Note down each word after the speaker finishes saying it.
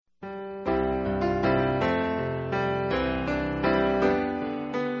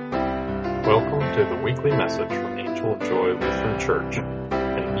to the weekly message from Angel of Joy Lutheran Church,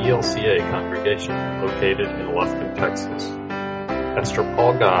 an ELCA congregation located in Lufkin, Texas. Pastor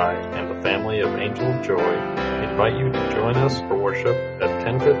Paul Guy and the family of Angel of Joy invite you to join us for worship at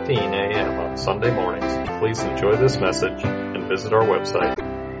 10:15 a.m. on Sunday mornings. Please enjoy this message and visit our website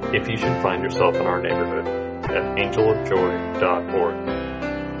if you should find yourself in our neighborhood at angelofjoy.org.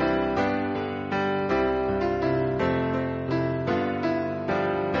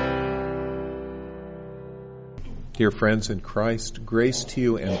 Dear friends in Christ, grace to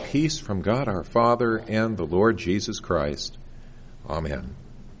you and peace from God our Father and the Lord Jesus Christ. Amen.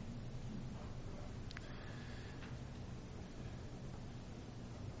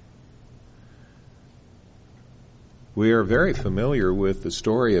 We are very familiar with the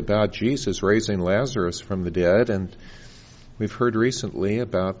story about Jesus raising Lazarus from the dead, and we've heard recently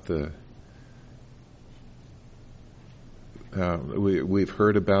about we've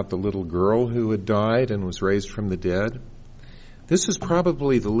heard about the little girl who had died and was raised from the dead. This is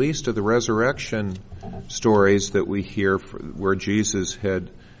probably the least of the resurrection stories that we hear where Jesus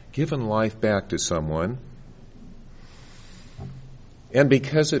had given life back to someone. And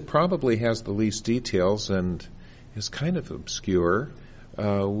because it probably has the least details and is kind of obscure,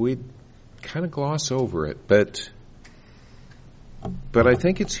 we kind of gloss over it. But I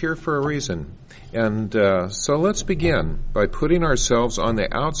think it's here for a reason. And so let's begin by putting ourselves on the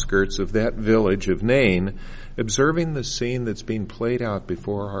outskirts of that village of Nain, observing the scene that's being played out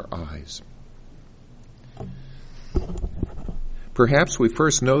before our eyes. Perhaps we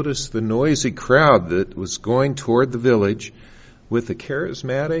first noticed the noisy crowd that was going toward the village with a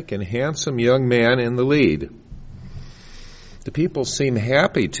charismatic and handsome young man in the lead. The people seem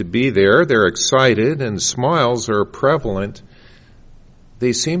happy to be there. They're excited and smiles are prevalent.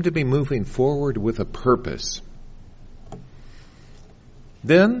 They seem to be moving forward with a purpose.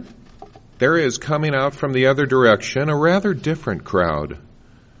 Then there is coming out from the other direction a rather different crowd.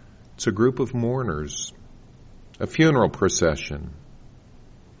 It's a group of mourners, a funeral procession.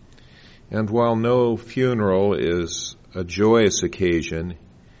 And while no funeral is a joyous occasion,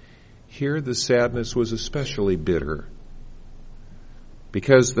 here the sadness was especially bitter,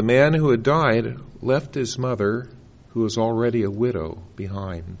 because the man who had died left his mother, who was already a widow,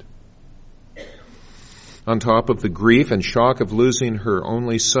 behind. On top of the grief and shock of losing her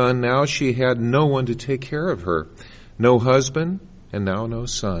only son, now she had no one to take care of her. No husband, and now no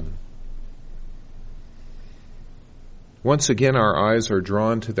son. Once again, our eyes are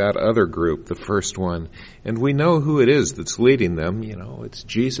drawn to that other group, the first one, and we know who it is that's leading them. You know, it's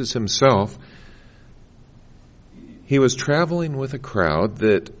Jesus himself. He was traveling with a crowd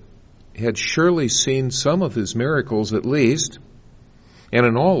that had surely seen some of his miracles at least, and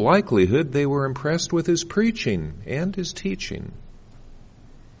in all likelihood they were impressed with his preaching and his teaching.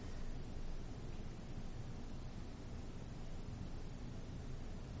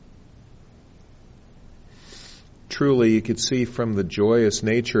 Truly, you could see from the joyous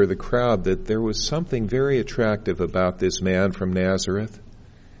nature of the crowd that there was something very attractive about this man from Nazareth.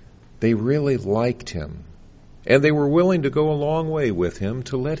 They really liked him. And they were willing to go a long way with him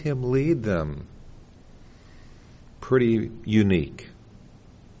to let him lead them. Pretty unique.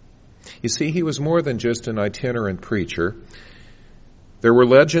 You see, he was more than just an itinerant preacher. There were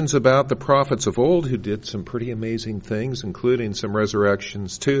legends about the prophets of old who did some pretty amazing things, including some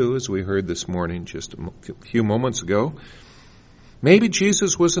resurrections too, as we heard this morning just a few moments ago. Maybe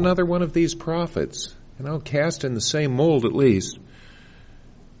Jesus was another one of these prophets, cast in the same mold at least.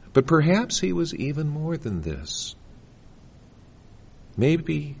 But perhaps he was even more than this.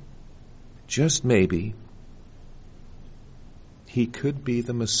 Maybe, just maybe, he could be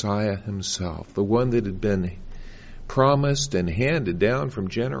the Messiah himself, the one that had been promised and handed down from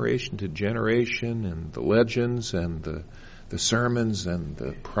generation to generation, and the legends and the sermons and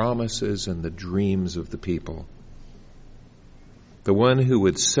the promises and the dreams of the people. The one who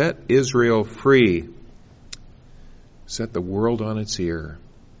would set Israel free, set the world on its ear.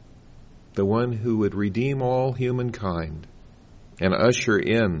 The one who would redeem all humankind and usher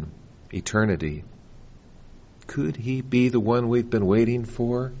in eternity. Could he be the one we've been waiting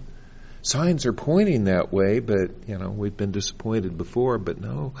for? Signs are pointing that way, but, we've been disappointed before. But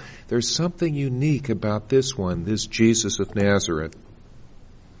no, there's something unique about this one, this Jesus of Nazareth.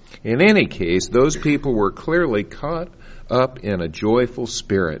 In any case, those people were clearly caught up in a joyful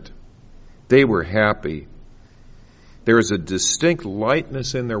spirit. They were happy. There is a distinct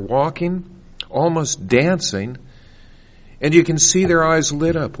lightness in their walking, almost dancing, and you can see their eyes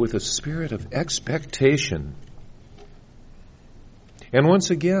lit up with a spirit of expectation. And once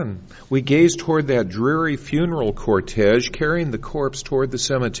again, we gaze toward that dreary funeral cortege carrying the corpse toward the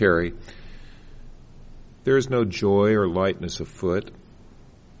cemetery. There is no joy or lightness afoot.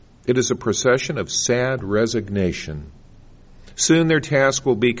 It is a procession of sad resignation. Soon their task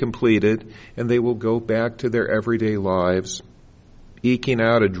will be completed, and they will go back to their everyday lives, eking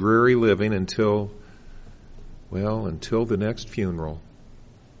out a dreary living until the next funeral.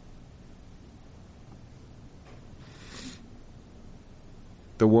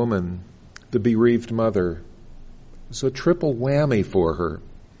 The woman, the bereaved mother, is a triple whammy for her.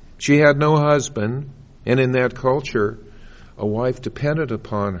 She had no husband, and in that culture, a wife depended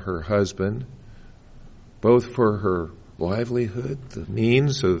upon her husband, both for her livelihood, the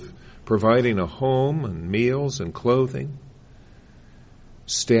means of providing a home and meals and clothing,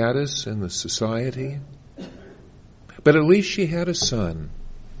 status in the society. But at least she had a son,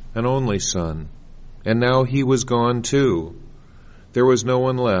 an only son, and now he was gone too. There was no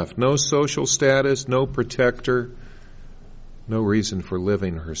one left, no social status, no protector, no reason for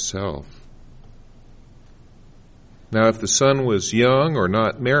living herself. Now, if the son was young or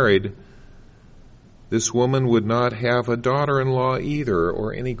not married, this woman would not have a daughter-in-law either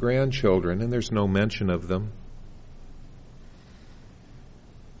or any grandchildren, and there's no mention of them.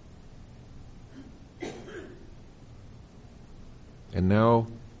 And now,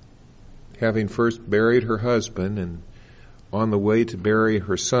 having first buried her husband and on the way to bury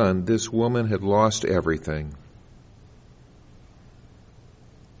her son, this woman had lost everything.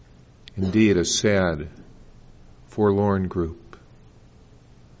 Indeed, a sad, forlorn group.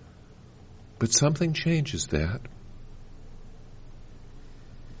 But something changes that.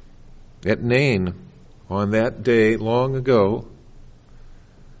 At Nain, on that day long ago,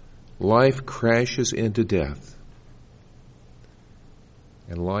 life crashes into death,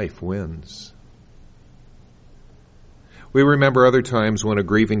 and life wins. We remember other times when a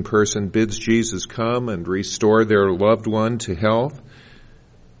grieving person bids Jesus come and restore their loved one to health,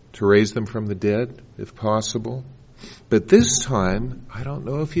 to raise them from the dead, if possible. But this time, I don't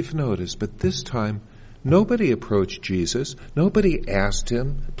know if you've noticed, but this time, nobody approached Jesus. Nobody asked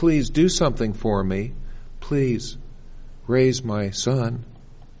him, please do something for me. Please raise my son.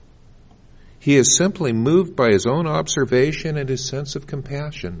 He is simply moved by his own observation and his sense of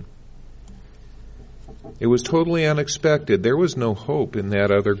compassion. It was totally unexpected. There was no hope in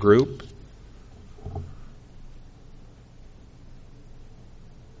that other group.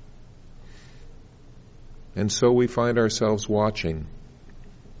 And so we find ourselves watching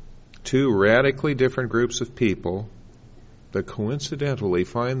two radically different groups of people that coincidentally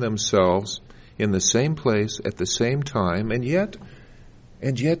find themselves in the same place at the same time, and yet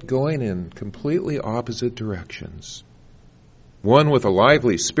going in completely opposite directions. One with a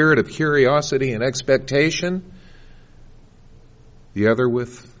lively spirit of curiosity and expectation, the other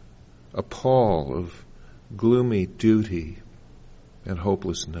with a pall of gloomy duty and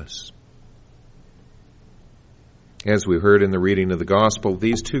hopelessness. As we heard in the reading of the gospel,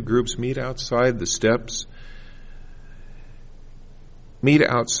 these two groups meet outside the steps,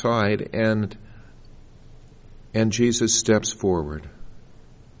 and Jesus steps forward.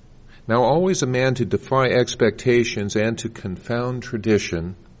 Now, always a man to defy expectations and to confound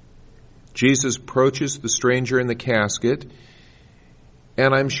tradition, Jesus approaches the stranger in the casket,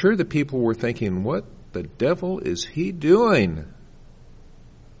 and I'm sure the people were thinking, what the devil is he doing?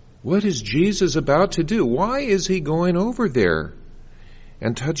 What is Jesus about to do? Why is he going over there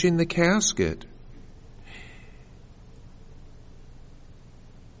and touching the casket?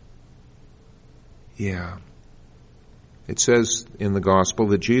 Yeah. It says in the gospel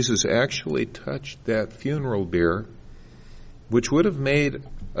that Jesus actually touched that funeral bier, which would have made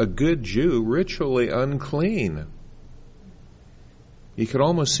a good Jew ritually unclean. You could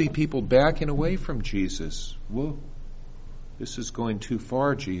almost see people backing away from Jesus. Whoa, this is going too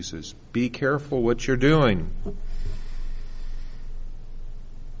far, Jesus. Be careful what you're doing.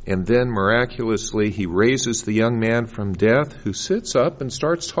 And then miraculously he raises the young man from death, who sits up and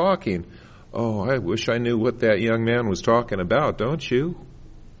starts talking. Oh, I wish I knew what that young man was talking about, don't you?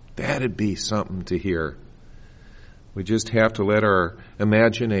 That'd be something to hear. We just have to let our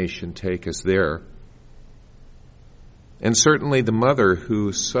imagination take us there. And certainly the mother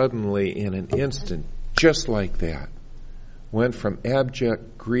who suddenly, in an instant, just like that, went from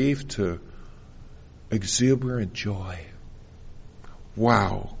abject grief to exuberant joy.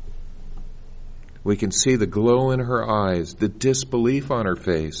 Wow. We can see the glow in her eyes, the disbelief on her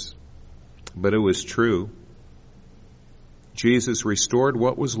face. But it was true. Jesus restored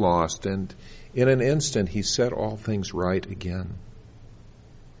what was lost, and in an instant he set all things right again.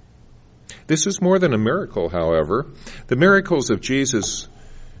 This is more than a miracle, however. The miracles of Jesus,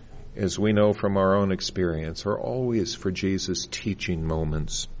 as we know from our own experience, are always for Jesus teaching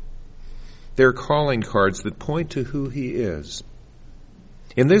moments. They're calling cards that point to who he is.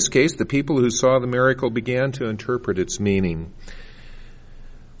 In this case, the people who saw the miracle began to interpret its meaning.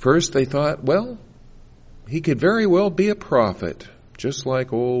 First, they thought, well, he could very well be a prophet, just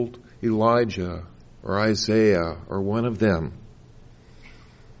like old Elijah or Isaiah or one of them.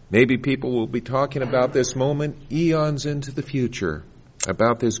 Maybe people will be talking about this moment eons into the future,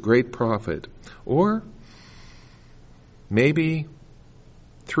 about this great prophet. Or maybe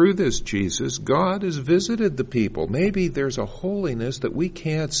through this Jesus, God has visited the people. Maybe there's a holiness that we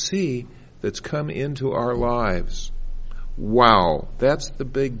can't see that's come into our lives. Wow, that's the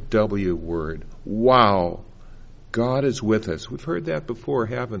big W word. Wow, God is with us. We've heard that before,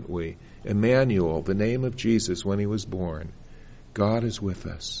 haven't we? Emmanuel, the name of Jesus when he was born. God is with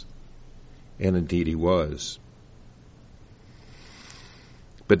us. And indeed he was.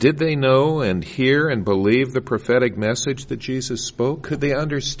 But did they know and hear and believe the prophetic message that Jesus spoke? Could they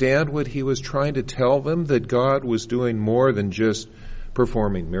understand what he was trying to tell them? That God was doing more than just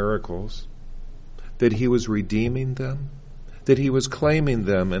performing miracles? That he was redeeming them? That he was claiming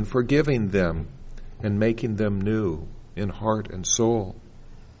them and forgiving them and making them new in heart and soul?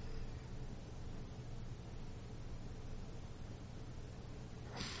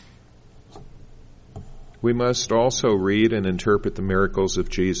 We must also read and interpret the miracles of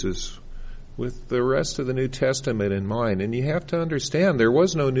Jesus with the rest of the New Testament in mind. And you have to understand, there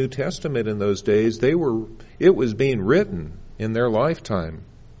was no New Testament in those days. It was being written in their lifetime,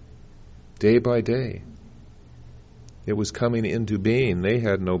 day by day. It was coming into being. They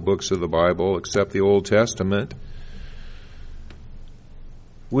had no books of the Bible except the Old Testament.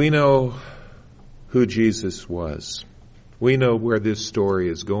 We know who Jesus was. We know where this story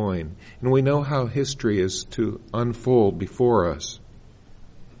is going, and we know how history is to unfold before us.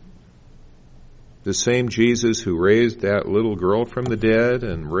 The same Jesus who raised that little girl from the dead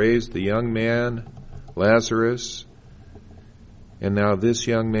and raised the young man, Lazarus, and now this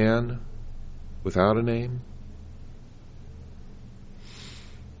young man without a name.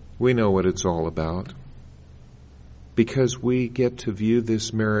 We know what it's all about, because we get to view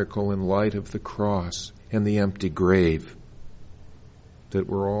this miracle in light of the cross and the empty grave that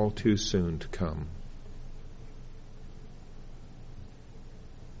were all too soon to come.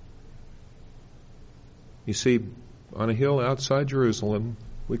 You see, on a hill outside Jerusalem,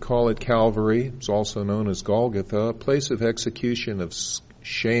 we call it Calvary. It's also known as Golgotha, a place of execution, of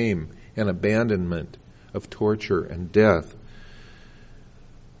shame and abandonment, of torture and death.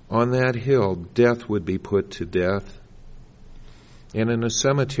 On that hill, death would be put to death. And in a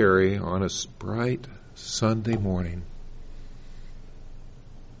cemetery on a bright Sunday morning,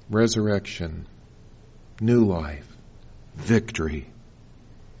 resurrection, new life, victory.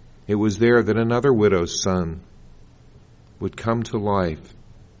 It was there that another widow's son would come to life,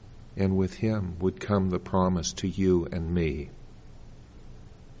 and with him would come the promise to you and me.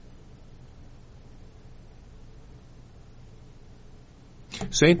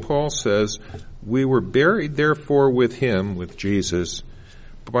 St. Paul says, we were buried therefore with him, with Jesus,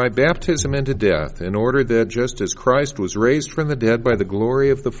 by baptism into death, in order that just as Christ was raised from the dead by the glory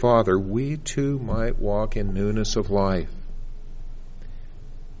of the Father, we too might walk in newness of life.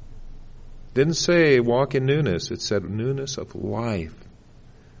 Didn't say walk in newness, it said newness of life.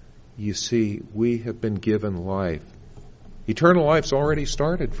 You see, we have been given life. Eternal life's already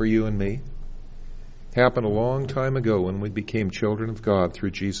started for you and me. Happened a long time ago when we became children of God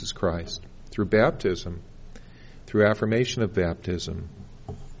through Jesus Christ, through baptism, through affirmation of baptism.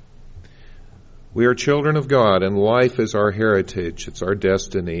 We are children of God, and life is our heritage. It's our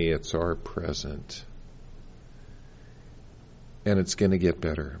destiny. It's our present. And it's going to get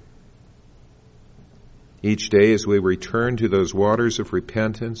better. Each day as we return to those waters of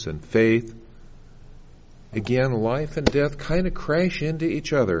repentance and faith, again, life and death kind of crash into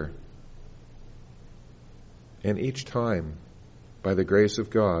each other. And each time, by the grace of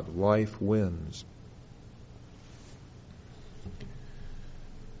God, life wins.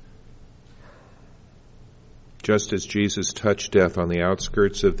 Just as Jesus touched death on the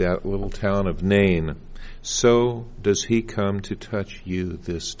outskirts of that little town of Nain, so does he come to touch you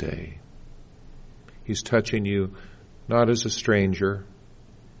this day. He's touching you not as a stranger,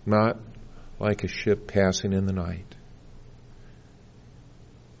 not like a ship passing in the night,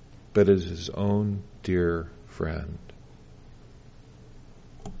 but as his own dear friend.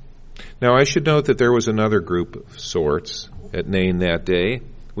 Now, I should note that there was another group of sorts at Nain that day.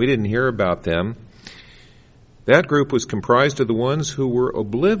 We didn't hear about them. That group was comprised of the ones who were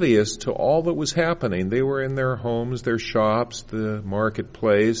oblivious to all that was happening. They were in their homes, their shops, the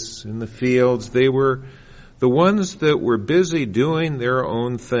marketplace, in the fields. They were The ones that were busy doing their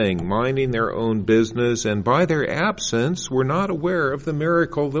own thing, minding their own business, and by their absence were not aware of the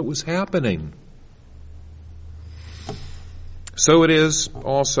miracle that was happening. So it is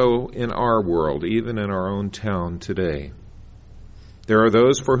also in our world, even in our own town today. There are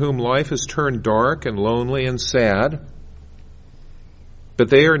those for whom life has turned dark and lonely and sad, but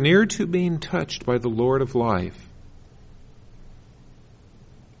they are near to being touched by the Lord of life.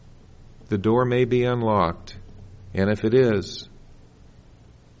 The door may be unlocked, and if it is,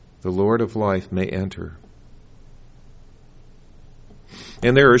 the Lord of life may enter.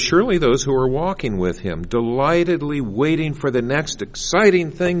 And there are surely those who are walking with him, delightedly waiting for the next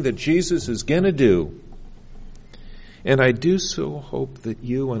exciting thing that Jesus is going to do. And I do so hope that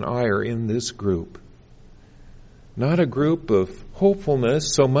you and I are in this group. Not a group of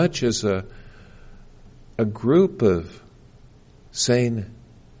hopefulness so much as a group of saying,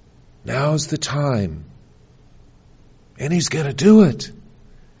 now's the time. And he's going to do it.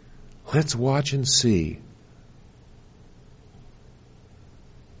 Let's watch and see.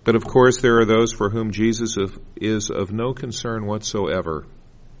 But of course, there are those for whom Jesus is of no concern whatsoever.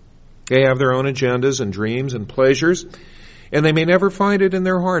 They have their own agendas and dreams and pleasures, and they may never find it in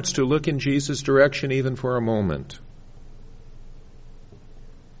their hearts to look in Jesus' direction even for a moment.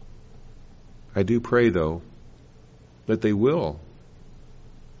 I do pray, though, that they will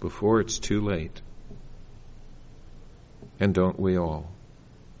before it's too late. And don't we all?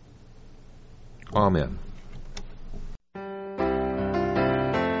 Amen.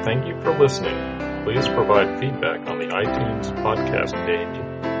 Thank you for listening. Please provide feedback on the iTunes podcast page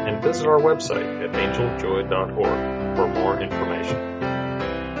and visit our website at angeljoy.org for more information.